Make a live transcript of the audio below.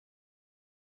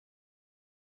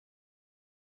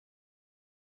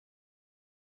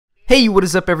Hey, what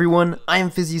is up everyone? I am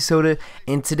phyzzysoda,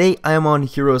 and today I am on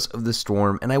Heroes of the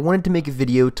Storm, and I wanted to make a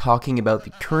video talking about the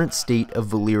current state of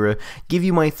Valeera, give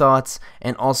you my thoughts,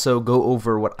 and also go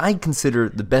over what I consider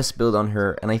the best build on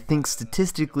her, and I think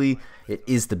statistically it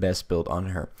is the best build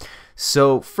on her.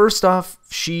 So first off,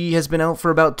 she has been out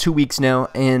for about 2 weeks now,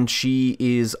 and she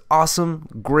is awesome,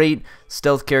 great,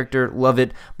 stealth character, love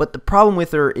it, but the problem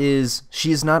with her is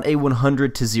she is not a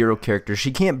 100 to 0 character.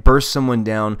 She can't burst someone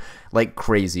down like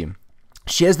crazy.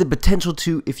 She has the potential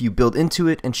to if you build into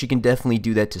it, and she can definitely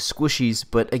do that to squishies,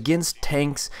 but against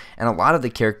tanks and a lot of the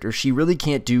characters, she really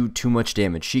can't do too much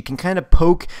damage. She can kind of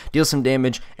poke, deal some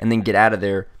damage, and then get out of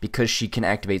there because she can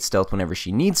activate stealth whenever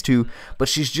she needs to, but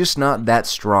she's just not that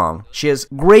strong. She has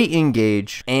great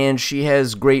engage, and she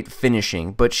has great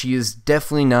finishing, but she is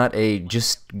definitely not a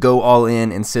just go all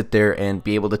in and sit there and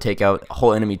be able to take out a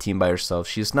whole enemy team by herself.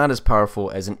 She's not as powerful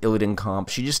as an Illidan comp.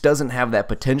 She just doesn't have that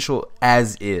potential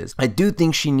as is. I do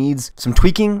think she needs some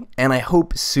tweaking, and I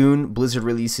hope soon Blizzard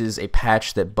releases a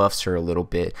patch that buffs her a little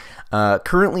bit.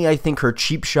 Currently, I think her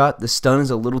cheap shot, the stun is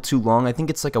a little too long. I think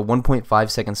it's like a 1.5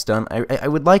 second stun. I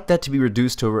would like that to be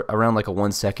reduced to around like a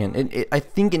 1 second. I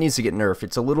think it needs to get nerfed.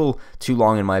 It's a little too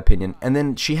long in my opinion. And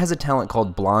then she has a talent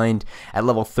called Blind at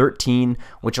level 13,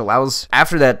 which allows,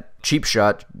 after that cheap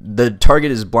shot, the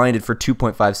target is blinded for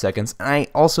 2.5 seconds, and I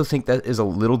also think that is a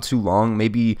little too long.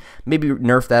 Maybe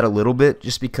nerf that a little bit,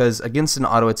 just because against an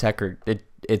auto attacker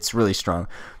it's really strong.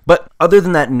 But other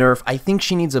than that nerf, I think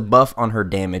she needs a buff on her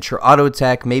damage, her auto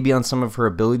attack, maybe on some of her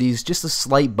abilities, just a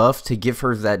slight buff to give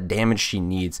her that damage she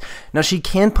needs. Now she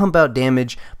can pump out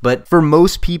damage, but for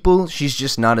most people she's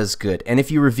just not as good, and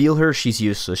if you reveal her, she's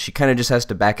useless. She kind of just has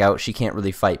to back out. She can't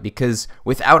really fight because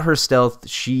without her stealth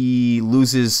she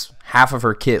loses half of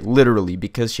her kit literally,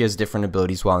 because she has different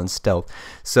abilities while in stealth.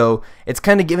 So it's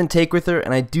kind of give and take with her,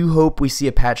 and I do hope we see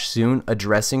a patch soon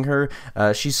addressing her.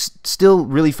 She's still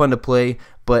really fun to play,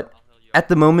 but at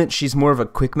the moment she's more of a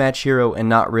quick match hero and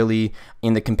not really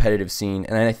in the competitive scene,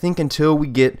 and I think until we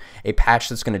get a patch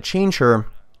that's going to change her,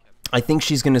 I think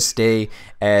she's going to stay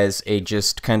as a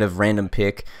just kind of random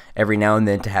pick every now and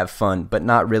then to have fun, but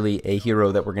not really a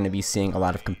hero that we're going to be seeing a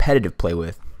lot of competitive play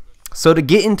with. So to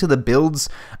get into the builds,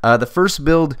 the first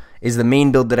build is the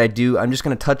main build that I do. I'm just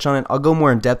going to touch on it. I'll go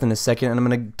more in depth in a second, and I'm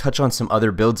going to touch on some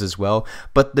other builds as well.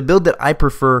 But the build that I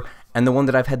prefer, and the one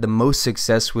that I've had the most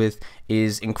success with,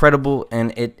 is incredible,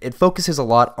 and it focuses a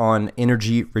lot on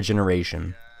energy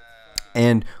regeneration.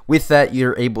 And with that,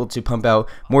 you're able to pump out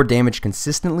more damage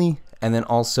consistently, and then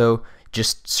also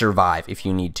just survive if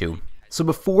you need to. So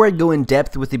before I go in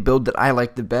depth with the build that I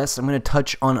like the best, I'm going to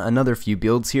touch on another few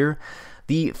builds here.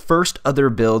 The first other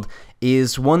build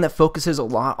is one that focuses a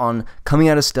lot on coming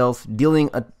out of stealth, dealing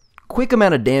a quick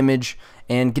amount of damage,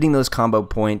 and getting those combo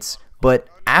points. But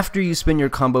after you spend your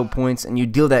combo points and you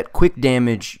deal that quick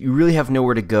damage, you really have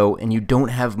nowhere to go, and you don't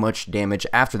have much damage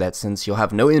after that, since you'll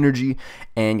have no energy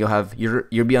and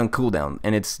you'll be on cooldown,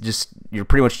 and it's just, you're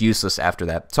pretty much useless after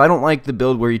that. So I don't like the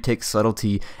build where you take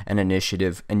subtlety and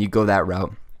initiative and you go that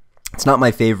route. It's not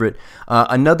my favorite.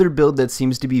 Another build that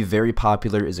seems to be very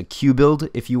popular is a Q build.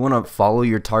 If you want to follow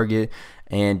your target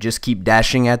and just keep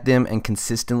dashing at them and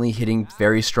consistently hitting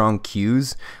very strong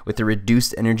Qs with a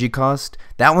reduced energy cost,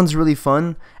 that one's really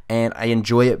fun and I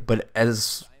enjoy it, but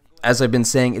as I've been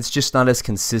saying, it's just not as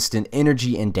consistent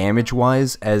energy and damage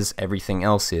wise as everything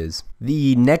else is.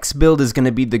 The next build is going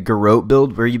to be the Garrote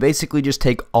build, where you basically just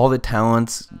take all the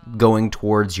talents going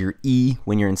towards your E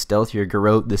when you're in stealth, your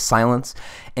Garrote, the silence,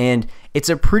 and it's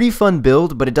a pretty fun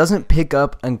build, but it doesn't pick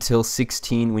up until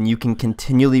 16, when you can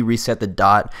continually reset the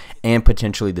dot and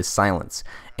potentially the silence.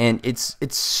 And it's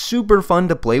super fun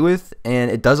to play with, and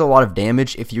it does a lot of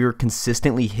damage if you're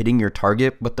consistently hitting your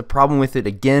target, but the problem with it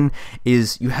again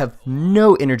is you have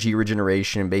no energy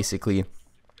regeneration basically,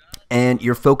 and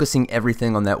you're focusing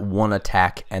everything on that one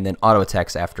attack and then auto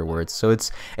attacks afterwards. So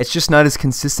it's just not as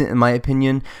consistent in my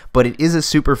opinion, but it is a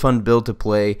super fun build to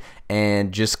play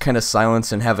and just kind of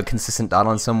silence and have a consistent dot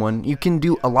on someone. You can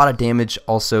do a lot of damage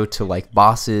also to like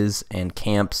bosses and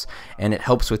camps, and it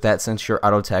helps with that since your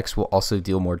auto attacks will also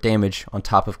deal more damage on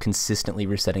top of consistently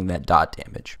resetting that dot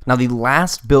damage. Now the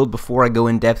last build before I go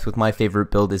in depth with my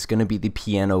favorite build is going to be the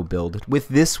piano build. With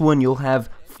this one you'll have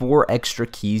 4 extra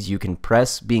keys you can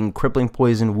press, being Crippling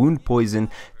Poison, Wound Poison,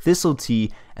 Thistle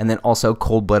Tea, and then also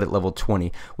Cold Blood at level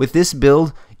 20. With this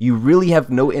build, you really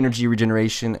have no energy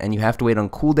regeneration, and you have to wait on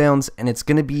cooldowns, and it's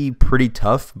going to be pretty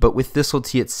tough, but with Thistle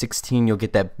Tea at 16, you'll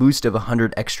get that boost of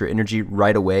 100 extra energy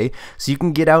right away, so you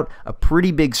can get out a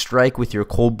pretty big strike with your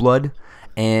Cold Blood,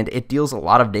 and it deals a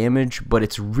lot of damage, but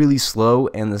it's really slow,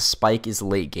 and the spike is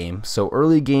late game. So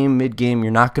early game, mid game,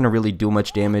 you're not going to really do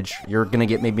much damage. You're going to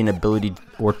get maybe an ability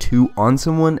or two on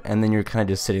someone, and then you're kind of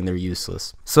just sitting there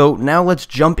useless. So now let's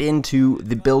jump into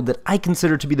the build that I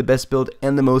consider to be the best build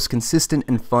and the most consistent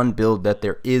and fun build that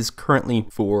there is currently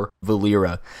for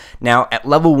Valeera. Now at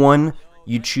level 1,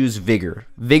 you choose Vigor.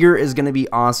 Vigor is going to be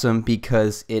awesome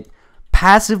because it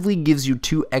passively gives you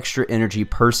 2 extra energy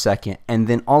per second, and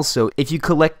then also if you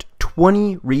collect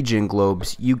 20 regen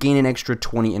globes, you gain an extra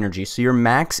 20 energy. So your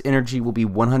max energy will be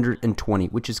 120,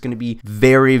 which is going to be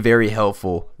very, very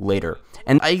helpful later.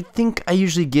 And I think I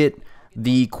usually get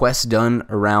the quest done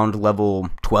around level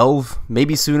 12,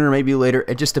 maybe sooner, maybe later.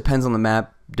 It just depends on the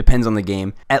map, depends on the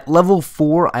game. At level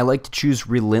 4, I like to choose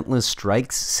Relentless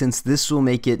Strikes, since this will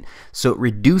make it so it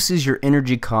reduces your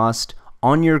energy cost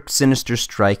on your Sinister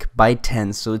Strike by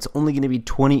 10, so it's only going to be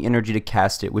 20 energy to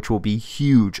cast it, which will be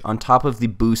huge on top of the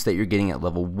boost that you're getting at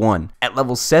level 1. At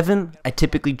level 7, I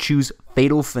typically choose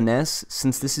Fatal Finesse,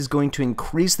 since this is going to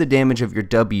increase the damage of your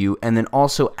W, and then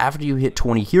also after you hit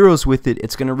 20 heroes with it,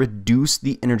 it's going to reduce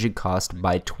the energy cost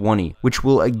by 20, which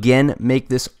will again make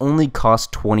this only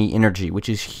cost 20 energy, which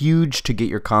is huge to get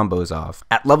your combos off.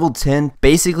 At level 10,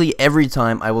 basically every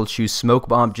time I will choose Smoke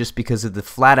Bomb, just because of the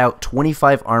flat out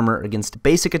 25 armor against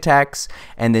basic attacks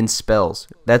and then spells.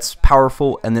 That's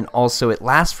powerful, and then also it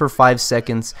lasts for 5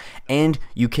 seconds, and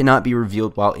you cannot be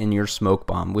revealed while in your Smoke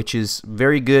Bomb, which is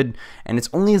very good. And it's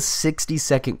only a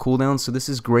 60-second cooldown, so this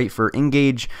is great for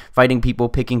engage, fighting people,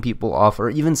 picking people off, or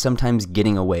even sometimes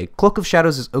getting away. Cloak of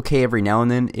Shadows is okay every now and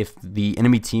then if the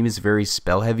enemy team is very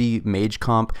spell-heavy, mage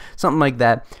comp, something like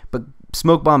that, but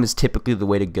Smoke Bomb is typically the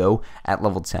way to go at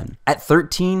level 10. At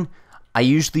 13, I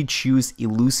usually choose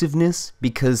Elusiveness,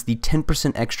 because the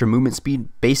 10% extra movement speed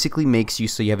basically makes you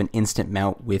so you have an instant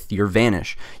mount with your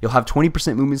Vanish. You'll have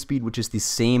 20% movement speed, which is the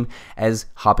same as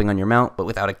hopping on your mount, but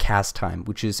without a cast time,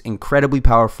 which is incredibly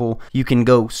powerful. You can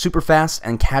go super fast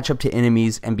and catch up to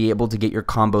enemies and be able to get your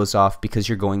combos off because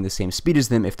you're going the same speed as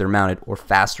them if they're mounted, or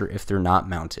faster if they're not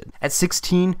mounted. At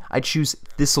 16, I choose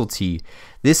Thistle Tea.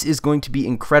 This is going to be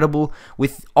incredible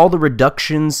with all the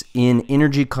reductions in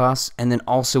energy costs, and then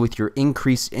also with your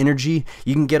increased energy.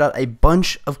 You can get out a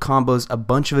bunch of combos, a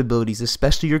bunch of abilities,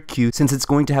 especially your Q, since it's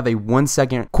going to have a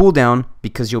 1-second cooldown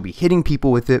because you'll be hitting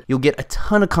people with it. You'll get a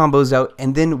ton of combos out,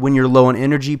 and then when you're low on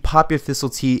energy, pop your Thistle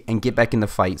Tea and get back in the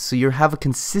fight. So you have a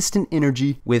consistent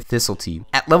energy with Thistle Tea.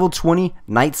 At level 20,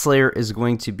 Night Slayer is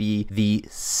going to be the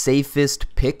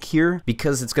safest pick here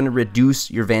because it's going to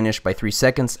reduce your Vanish by 3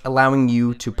 seconds, allowing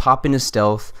you to pop into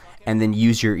stealth and then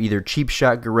use your either cheap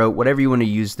shot, garrote, whatever you want to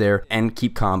use there, and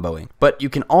keep comboing. But you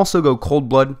can also go Cold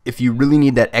Blood if you really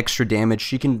need that extra damage.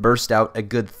 She can burst out a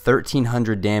good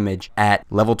 1300 damage at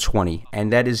level 20,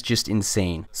 and that is just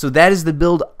insane. So that is the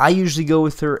build I usually go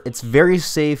with her. It's very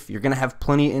safe. You're going to have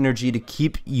plenty of energy to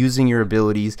keep using your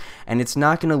abilities, and it's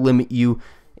not going to limit you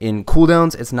in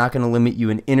cooldowns. It's not going to limit you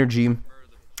in energy,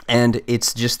 and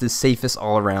it's just the safest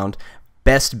all around.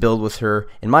 Best build with her,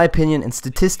 in my opinion, and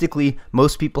statistically,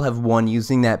 most people have won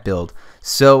using that build.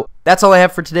 So that's all I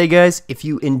have for today, guys. If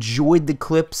you enjoyed the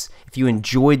clips, if you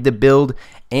enjoyed the build,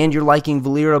 and you're liking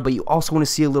Valeera, but you also want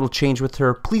to see a little change with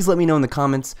her, please let me know in the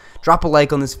comments. Drop a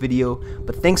like on this video.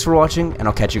 But thanks for watching, and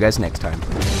I'll catch you guys next time.